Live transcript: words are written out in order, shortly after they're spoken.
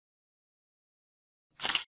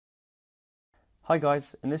Hi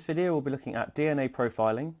guys, in this video we'll be looking at DNA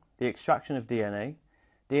profiling, the extraction of DNA,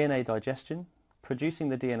 DNA digestion, producing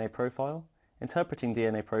the DNA profile, interpreting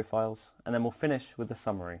DNA profiles, and then we'll finish with a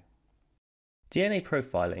summary. DNA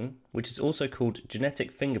profiling, which is also called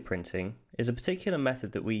genetic fingerprinting, is a particular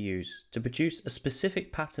method that we use to produce a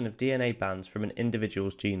specific pattern of DNA bands from an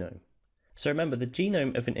individual's genome. So remember, the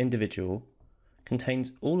genome of an individual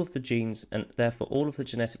contains all of the genes and therefore all of the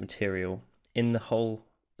genetic material in the whole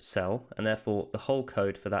cell, and therefore the whole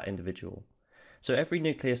code for that individual. So every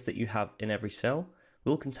nucleus that you have in every cell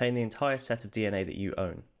will contain the entire set of DNA that you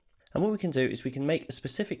own. And what we can do is we can make a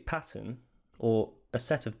specific pattern or a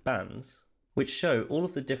set of bands which show all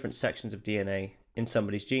of the different sections of DNA in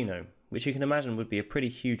somebody's genome, which you can imagine would be a pretty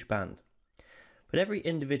huge band. But every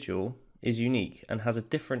individual is unique and has a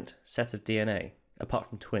different set of DNA, apart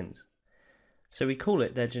from twins. So we call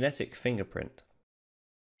it their genetic fingerprint.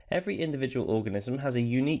 Every individual organism has a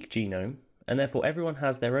unique genome, and therefore everyone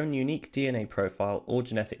has their own unique DNA profile or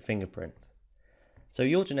genetic fingerprint. So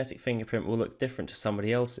your genetic fingerprint will look different to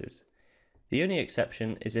somebody else's. The only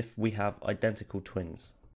exception is if we have identical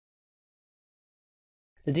twins.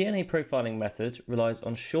 The DNA profiling method relies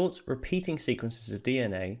on short, repeating sequences of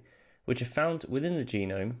DNA which are found within the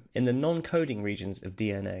genome in the non-coding regions of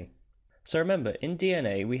DNA. So remember, in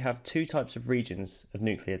DNA we have two types of regions of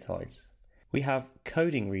nucleotides. We have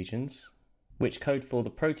coding regions, which code for the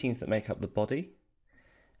proteins that make up the body,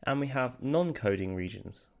 and we have non-coding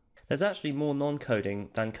regions. There's actually more non-coding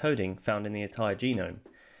than coding found in the entire genome,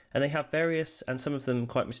 and they have various and some of them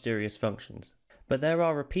quite mysterious functions. But there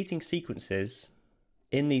are repeating sequences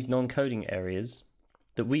in these non-coding areas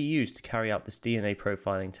that we use to carry out this DNA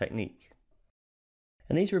profiling technique.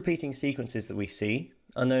 And these repeating sequences that we see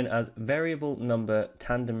are known as variable number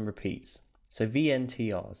tandem repeats, so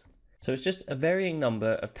VNTRs. So it's just a varying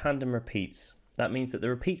number of tandem repeats. That means that the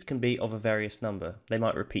repeats can be of a various number. They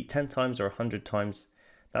might repeat 10 times or 100 times.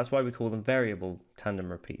 That's why we call them variable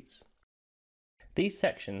tandem repeats. These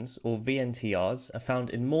sections, or VNTRs, are found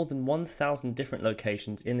in more than 1,000 different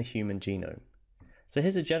locations in the human genome. So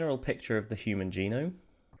here's a general picture of the human genome,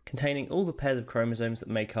 containing all the pairs of chromosomes that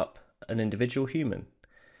make up an individual human.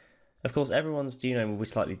 Of course, everyone's genome will be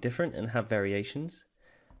slightly different and have variations,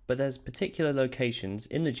 but there's particular locations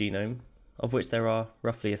in the genome, of which there are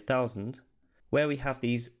roughly 1,000, where we have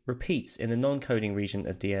these repeats in the non-coding region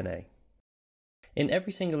of DNA. In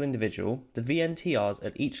every single individual, the VNTRs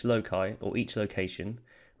at each loci or each location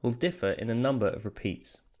will differ in the number of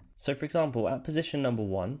repeats. So for example, at position number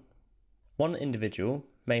 1, one individual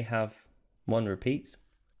may have 1 repeat,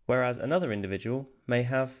 whereas another individual may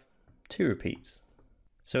have 2 repeats.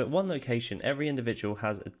 So at one location, every individual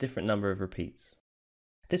has a different number of repeats.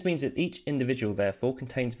 This means that each individual therefore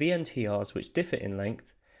contains VNTRs which differ in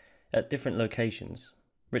length at different locations,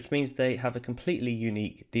 which means they have a completely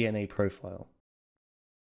unique DNA profile.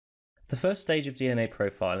 The first stage of DNA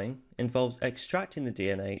profiling involves extracting the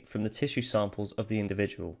DNA from the tissue samples of the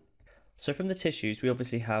individual. So from the tissues we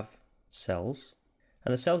obviously have cells,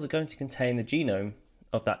 and the cells are going to contain the genome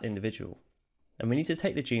of that individual, and we need to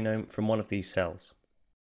take the genome from one of these cells.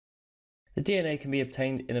 The DNA can be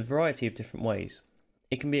obtained in a variety of different ways.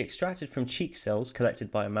 It can be extracted from cheek cells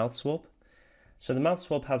collected by a mouth swab. So the mouth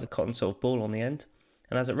swab has a cotton sort of ball on the end,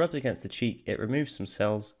 and as it rubs against the cheek, it removes some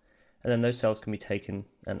cells, and then those cells can be taken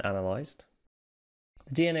and analysed.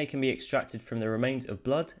 The DNA can be extracted from the remains of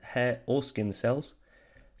blood, hair, or skin cells.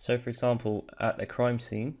 So for example, at a crime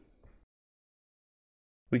scene.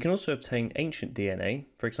 We can also obtain ancient DNA,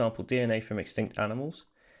 for example DNA from extinct animals,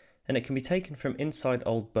 and it can be taken from inside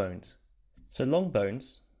old bones. So long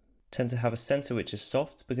bones tend to have a centre which is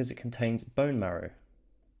soft because it contains bone marrow.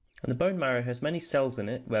 And the bone marrow has many cells in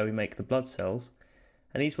it where we make the blood cells,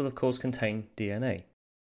 and these will of course contain DNA.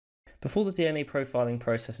 Before the DNA profiling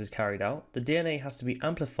process is carried out, the DNA has to be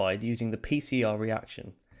amplified using the PCR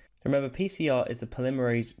reaction. Remember, PCR is the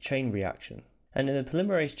polymerase chain reaction. And in the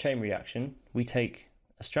polymerase chain reaction, we take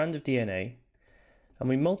a strand of DNA and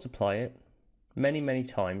we multiply it many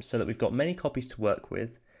times so that we've got many copies to work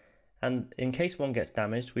with, and in case one gets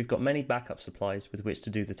damaged, we've got many backup supplies with which to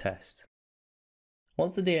do the test.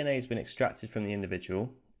 Once the DNA has been extracted from the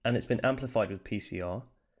individual and it's been amplified with PCR,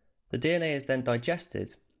 the DNA is then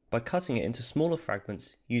digested by cutting it into smaller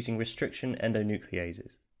fragments using restriction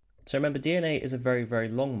endonucleases. So remember, DNA is a very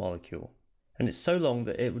long molecule, and it's so long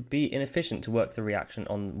that it would be inefficient to work the reaction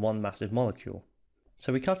on one massive molecule.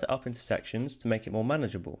 So we cut it up into sections to make it more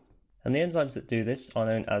manageable, and the enzymes that do this are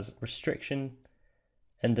known as restriction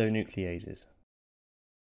endonucleases.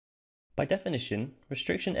 By definition,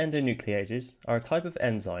 restriction endonucleases are a type of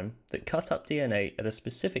enzyme that cut up DNA at a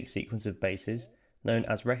specific sequence of bases known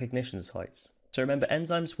as recognition sites. So remember,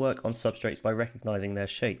 enzymes work on substrates by recognising their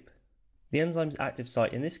shape. The enzyme's active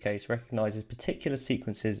site in this case recognises particular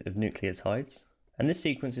sequences of nucleotides, and this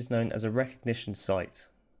sequence is known as a recognition site.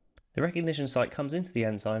 The recognition site comes into the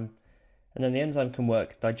enzyme, and then the enzyme can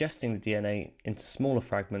work digesting the DNA into smaller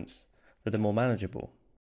fragments that are more manageable.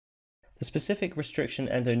 The specific restriction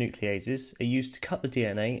endonucleases are used to cut the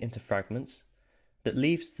DNA into fragments that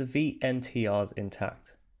leaves the VNTRs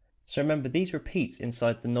intact. So remember, these repeats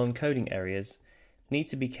inside the non-coding areas need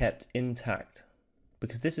to be kept intact,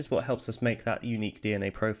 because this is what helps us make that unique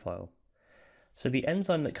DNA profile. So the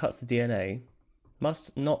enzyme that cuts the DNA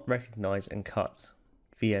must not recognise and cut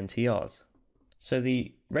VNTRs. So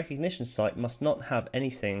the recognition site must not have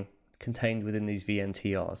anything contained within these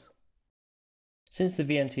VNTRs. Since the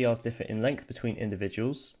VNTRs differ in length between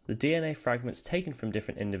individuals, the DNA fragments taken from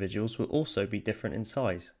different individuals will also be different in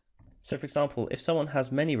size. So for example, if someone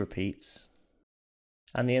has many repeats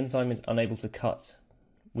and the enzyme is unable to cut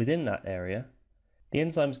within that area, the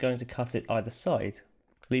enzyme is going to cut it either side,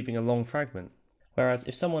 leaving a long fragment. Whereas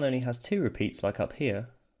if someone only has 2 repeats, like up here,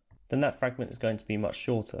 then that fragment is going to be much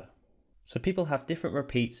shorter. So people have different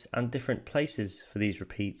repeats and different places for these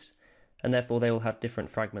repeats, and therefore they will have different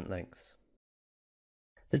fragment lengths.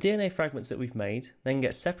 The DNA fragments that we've made then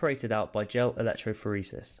get separated out by gel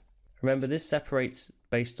electrophoresis. Remember, this separates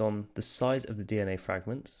based on the size of the DNA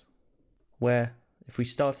fragments, where if we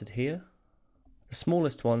started here, the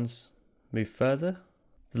smallest ones move further,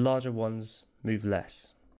 the larger ones move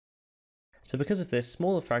less. So because of this,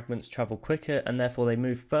 smaller fragments travel quicker and therefore they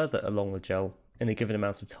move further along the gel in a given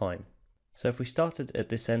amount of time. So if we started at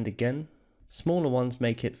this end again, smaller ones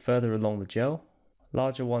make it further along the gel,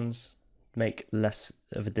 larger ones make less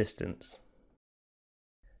of a distance.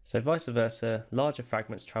 So vice versa, larger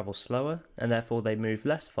fragments travel slower and therefore they move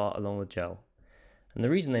less far along the gel. And the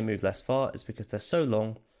reason they move less far is because they're so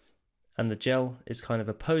long and the gel is kind of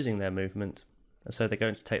opposing their movement, and so they're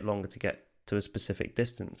going to take longer to get to a specific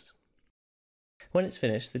distance. When it's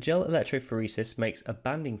finished, the gel electrophoresis makes a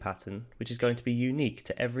banding pattern which is going to be unique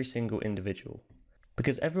to every single individual,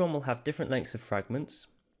 because everyone will have different lengths of fragments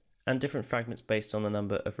and different fragments based on the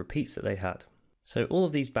number of repeats that they had. So all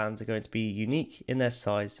of these bands are going to be unique in their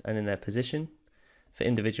size and in their position for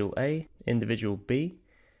individual A, individual B,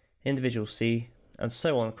 individual C, and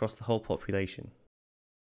so on across the whole population.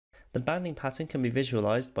 The banding pattern can be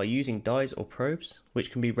visualized by using dyes or probes, which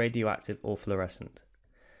can be radioactive or fluorescent.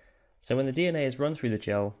 So when the DNA is run through the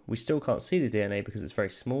gel, we still can't see the DNA because it's very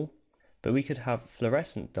small, but we could have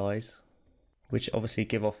fluorescent dyes, which obviously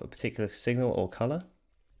give off a particular signal or color,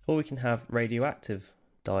 or we can have radioactive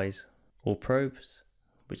dyes or probes,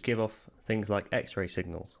 which give off things like X-ray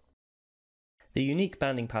signals. The unique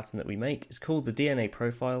banding pattern that we make is called the DNA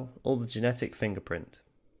profile or the genetic fingerprint.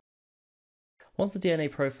 Once the DNA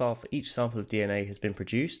profile for each sample of DNA has been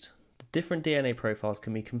produced, the different DNA profiles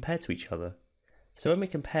can be compared to each other. So when we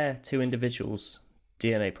compare 2 individuals'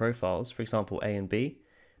 DNA profiles, for example A and B,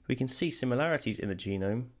 we can see similarities in the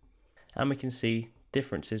genome, and we can see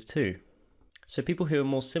differences too. So people who are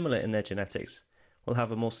more similar in their genetics will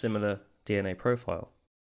have a more similar DNA profile.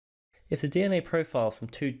 If the DNA profile from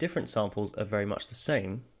 2 different samples are very much the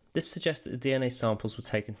same, this suggests that the DNA samples were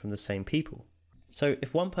taken from the same people. So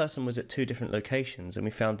if one person was at 2 different locations and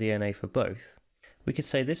we found DNA for both, we could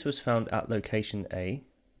say this was found at location A,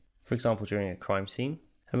 for example during a crime scene,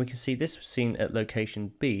 and we can see this was seen at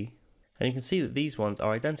location B, and you can see that these ones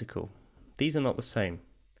are identical. These are not the same.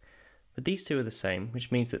 But these 2 are the same,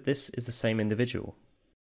 which means that this is the same individual.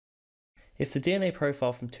 If the DNA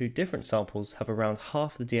profile from 2 different samples have around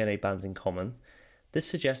half the DNA bands in common, this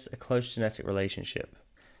suggests a close genetic relationship.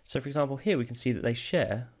 So for example here we can see that they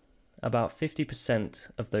share about 50%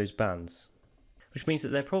 of those bands, which means that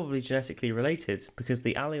they're probably genetically related because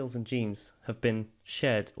the alleles and genes have been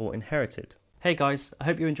shared or inherited. Hey guys, I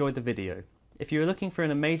hope you enjoyed the video. If you are looking for an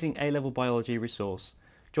amazing A-level biology resource,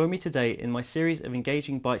 join me today in my series of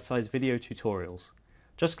engaging bite-sized video tutorials.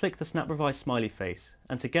 Just click the SnapRevise smiley face,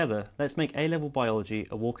 and together let's make A-level biology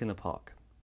a walk in the park.